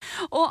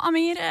Og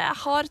Amir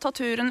har tatt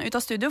turen ut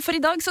av studio, for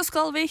i dag så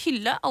skal vi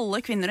hylle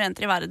alle kvinner og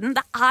jenter i verden.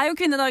 Det jo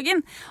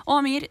kvinnedagen. Og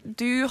Amir,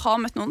 du har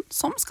møtt noen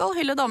som skal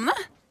hylle damene.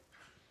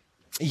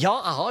 Ja,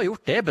 jeg har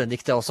gjort det,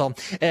 Benedicte også.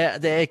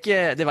 Det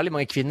er veldig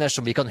mange kvinner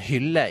som vi kan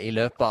hylle i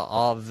løpet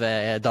av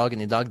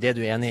dagen i dag. Det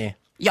du enig i?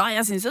 Ja,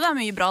 jeg synes jo det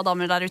mye bra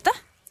damer der ute.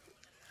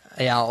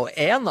 Ja, og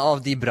en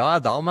av de bra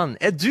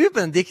damene du,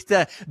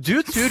 Benedicte.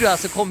 Du tror jeg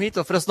skal komme hit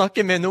for å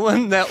snakke med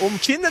noen om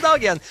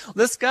kvinnedagen, og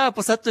det skal jeg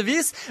på sett og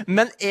vis,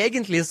 men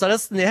egentlig så har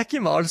jeg sneket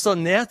meg altså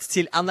ned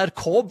til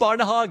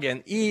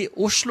NRK-barnehagen i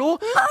Oslo.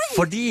 Nei!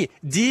 Fordi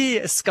de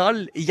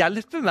skal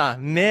hjelpe meg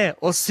med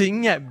å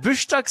synge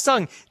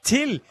bursdagssang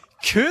til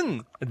kun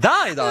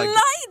deg i dag.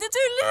 Nei, du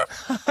tuller!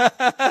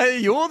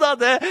 Jo da,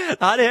 det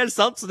her helt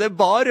sant, så det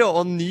bare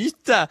å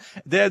nyte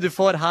det du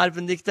får her,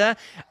 Benedicte.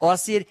 Og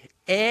jeg sier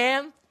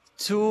 1,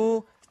 2,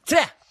 3.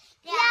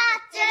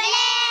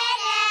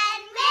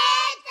 Gratulerer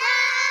med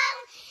dagen!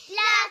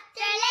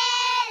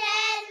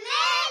 Gratulerer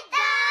med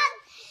dagen!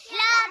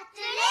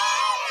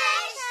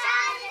 Gratulerer,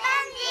 kjære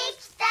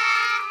Benedicte!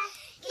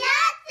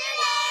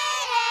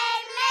 Gratulerer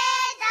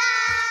med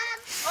dagen!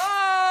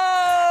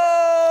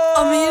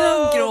 Amir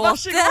gråter. Vær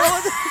så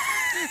god!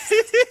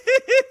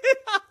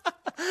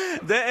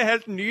 Det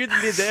helt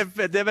nydelig.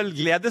 Det vel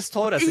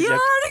gledeståret, sikkert. Ja,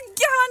 det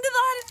gærent det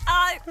der.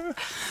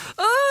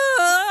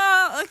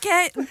 Ok,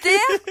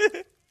 det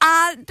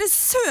det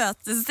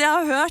søteste jeg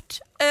har hørt.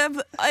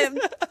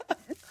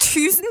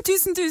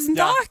 Tusen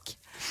takk.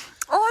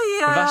 Oi,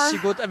 Vær så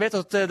god. Jeg vet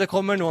at det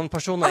kommer noen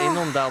personer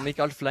innom deg om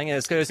ikke alt for lenge.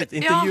 Det skal gjøres et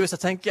intervju, så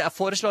jeg tenker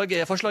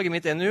forslaget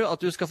mitt nå at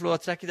du skal få lov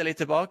å trekke deg litt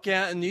tilbake,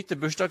 nyte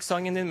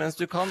bursdagssangen din mens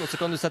du kan, og så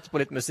kan du sette på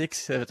litt musikk,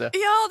 vet du.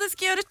 Ja, det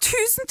skal jeg gjøre.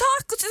 Tusen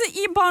takk. Og så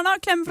gi barna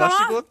klem fra Vær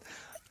så meg. god.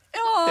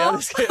 Ja,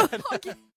 det skal jeg gjøre. Ok.